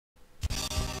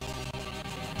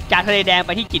จากทะเลแดงไ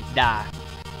ปที่จิตดา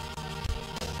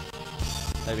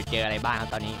เราไปเจออะไรบ้างครับ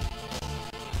ตอนนี้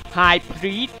High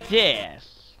Priestess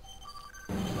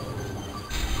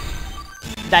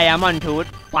Diamond Tooth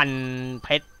ฟันเพ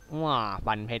ชรว้า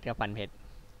ฟันเพชรกับฟันเพชร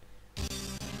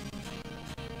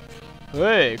เ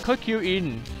ฮ้ยเขาคิวอิน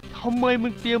ทำไมมึ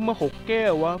งเตรียมมา6 แก้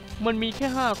ววะมันมีแค่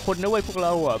5 คนนะเว้ยพวกเร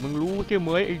าอ่ะมึงรู้ใช่ไหม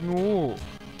ไอ้งู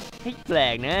ให้แปล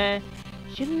กนะ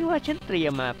ฉันว่าฉันเตรีย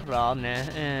มมาพร้อมนะ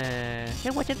ฉั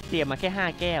นว่าฉันเตรียมมาแค่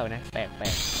5 แก้วนะแปลก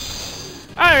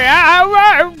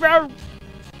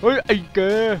เฮ้ยไอ้แก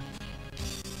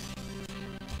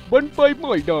มันไปไ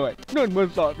ม่ได้นั่นมัน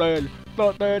สแ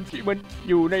ตนที่มัน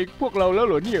อยู่ในพวกเราแล้วเ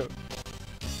หรอเนี่ย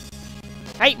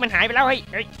เฮ้ยมันหายไปแล้วเฮ้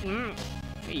ย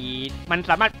มัน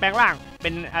สามารถแปลงร่างเป็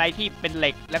นอะไรที่เป็นเห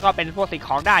ล็กแล้วก็เป็นพวกสิ่งข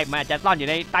องได้มันอาจจะซ่อนอยู่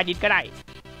ในใต้ดินก็ได้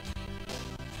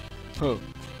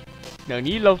อย่าง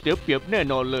นี้เราเสียเปรียบแน่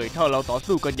นอนเลยถ้าเราต่อ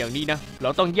สู้กันอย่างนี้นะเรา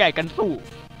ต้องแยกกันสู้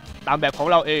ตามแบบของ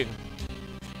เราเอง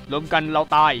รวมกันเรา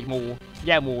ตายหมู่แ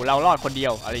ย่หมู่เรารอดคนเดีย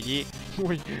วอะไรอย่างนี้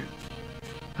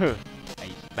ไอ้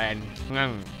สแตนงั้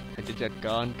งฉันจะจัดก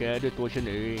ารแกด้วยตัวฉัน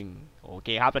เองโอเค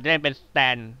ครับเราจะเล่นเป็นสแต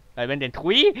นเราเป็นเด่นท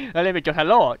วีเราเล่นเป็นโจทา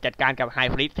โร่จัดการกับไฮ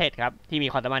ฟริสเทสครับที่มี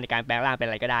ความสามารถในการแปลงร่างเป็นอ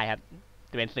ะไรก็ได้ครับ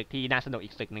จะเป็นศึกที่น่าสนุกอี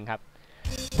กศึกหนึ่งครับ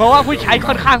เพราะว่าผู้ชาย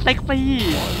ค่อนข้างเซ็กซี่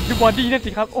ดูบอดี้นั่นสิ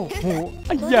ครับโอ้โหไ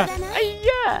อ้ยา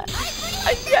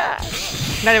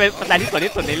น่าจะเป็นสแตนที่สวย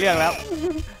ที่สุดในเรื่องแล้ว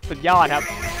สุดยอดครับ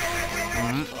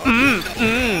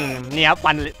นี่ครับ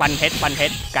ฟันเพช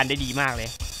รกันได้ดีมากเลย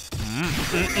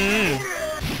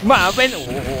มาเป็นโอ้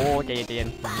โหใจเย็น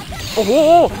โอ้โห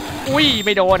อุ้ยไ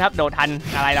ม่โดนครับโดนทัน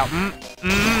อะไรเรา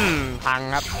พัง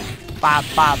ครับปา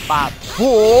บโ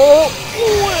อ้โห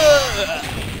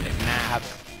เต็มหน้าครับ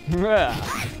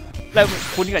เริ่ม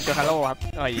คุ้นกับโจทาโร่ครับ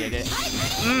โอ้ยเดี๋ยว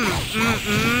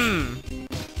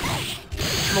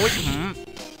โอ้ย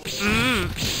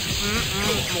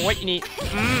โอ้ยนี่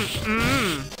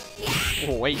โ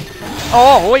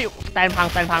อ้ยแตนพัง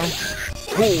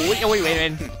โอ้ยเว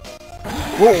น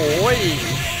โอ้ย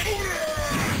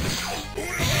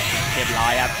เรียบร้อ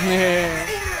ยครับ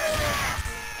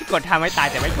กดทำให้ตาย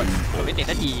แต่ไม่กดไม่ติด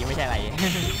สักทีไม่ใช่อะไร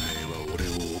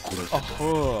โอ้โห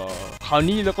คราว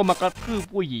นี้เราก็มากระทืบ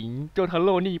ผู้หญิงโจทาโ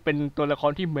ร่นี่เป็นตัวละค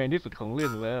รที่แมนที่สุดของเรื่อ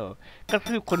งแล้วกระ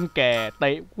ทืบคนแก่เต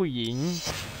ะผู้หญิง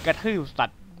กระทืบสัต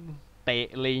ว์เตะ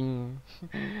ลิง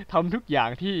ทำทุกอย่าง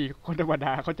ที่คนธรรมด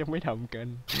าเขาจะไม่ทำกัน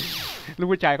ลูก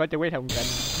ผู้ชายเขาจะไม่ทำกัน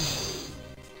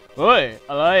เฮ้ย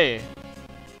อะไร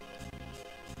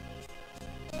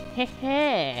เฮ้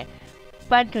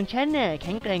ฟันของฉันเนี่ยแ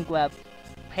ข็งแกร่งกว่า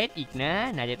เพชรอีกนะ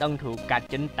น่าจะต้องถูกกัด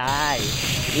จนตาย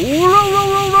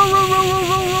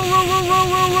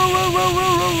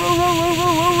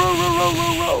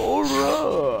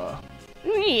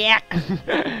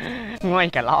ง่อย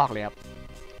กระลอกเลยครับ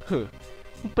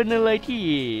เป็นอะไรที่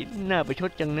น่าประช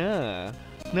ดจังเนอะ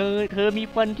เธอมี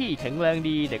ฟันที่แข็งแรง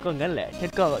ดีแต่ก็งั้นแหละฉั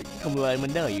นก็ทำลายมั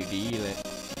นได้อยู่ดีเลย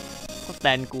เพราะแต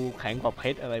นกูแข็งกว่าเพ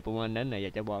ชรอะไรประมาณนั้นนะอย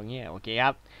ากจะบอกเงี้ยโอเคค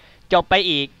รับจบไป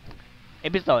อีกเอ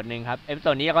พิโซดหนึ่งครับเอพิโซ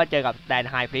ดนี้ก็เจอกับแตน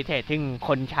ไฮฟรีเทสซึ่งค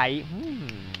นใช้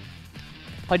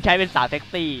เป็นสาวเซ็ก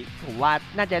ซี่ผมว่า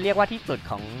น่าจะเรียกว่าที่สุด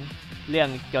ของเรื่อง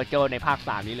โจโจในภาค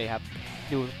3นี้เลยครับ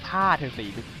ดูท่าเธอสี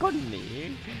ดูก้นหนี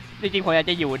จริงๆผมอยาก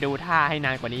จะอยู่ดูท่าให้น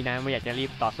านกว่านี้นะไม่อยากจะรี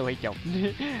บต่อสู้ให้จบ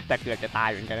แต่เกือบจะตาย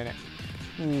เหมือนกันนะเนี่ย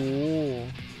โอ้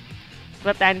ส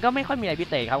แตนก็ไม่ค่อยมีอะไรพิ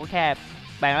เศษครับแค่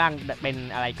แปลงร่างเป็น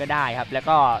อะไรก็ได้ครับแล้ว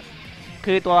ก็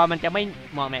คือตัวมันจะไม่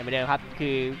มองแบบเดิมครับคื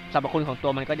อสรรพคุณของตั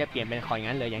วมันก็จะเปลี่ยนเป็นของอย่าง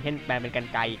นั้นเลยอย่างเช่นแปลงเป็นกรร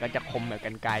ไกรก็จะคมแบบก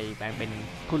รรไกรแปลงเป็น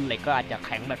ทุ่นเหล็กก็อาจจะแ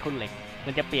ข็งแบบทุ่นเหล็ก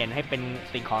มันจะเปลี่ยนให้เป็น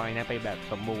สิ่งของอะไรนะไปแบบ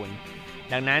สมบูรณ์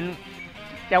ดังนั้น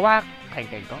จะว่าแข็ง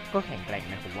แกร่งก็แข็งแกร่ง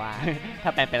นะผมว่าถ้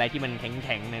าแปลงเป็นอะไรที่มันแ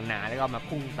ข็งหนาๆแล้วก็มา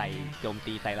พุ่งใส่โจม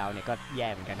ตีใส่เราเนี่ยก็แย่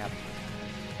เหมือนกันครับ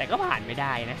แต่ก็ผ่านไม่ไ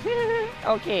ด้นะ โ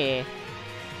อเค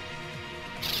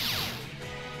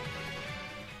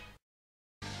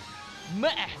แ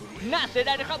ม่น่าเสียด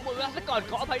ายนะครับหมดเวลาซะก่อน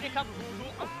ขออภัยด้วยครับ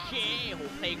โอเคโห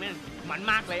เพลงมัน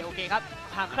มากเลยโอเคครับ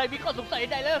หากใครมีข้อสงสัย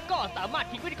ใดแล้วก็สามารถ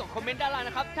ทิ้งไว้ที่กล่องคอมเมนต์ด้านล่าง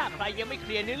นะครับถ้าใครยังไม่เค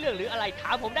ลียร์เนื้อเรื่องหรืออะไรถ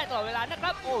ามผมได้ตลอดเวลานะค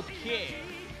รับโอเค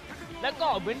แล้วก็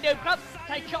เหมือนเดิมครับ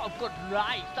ถ้าชอบกดไล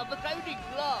ค์ Subscribe ดิ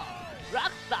ครับรั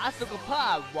กษาสุขภา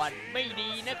พหวัดไม่ดี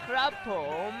นะครับผ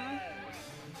ม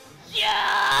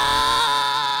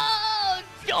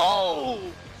โจ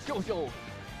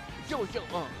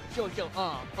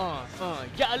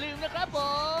อย่าลืมนะครับผ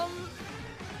ม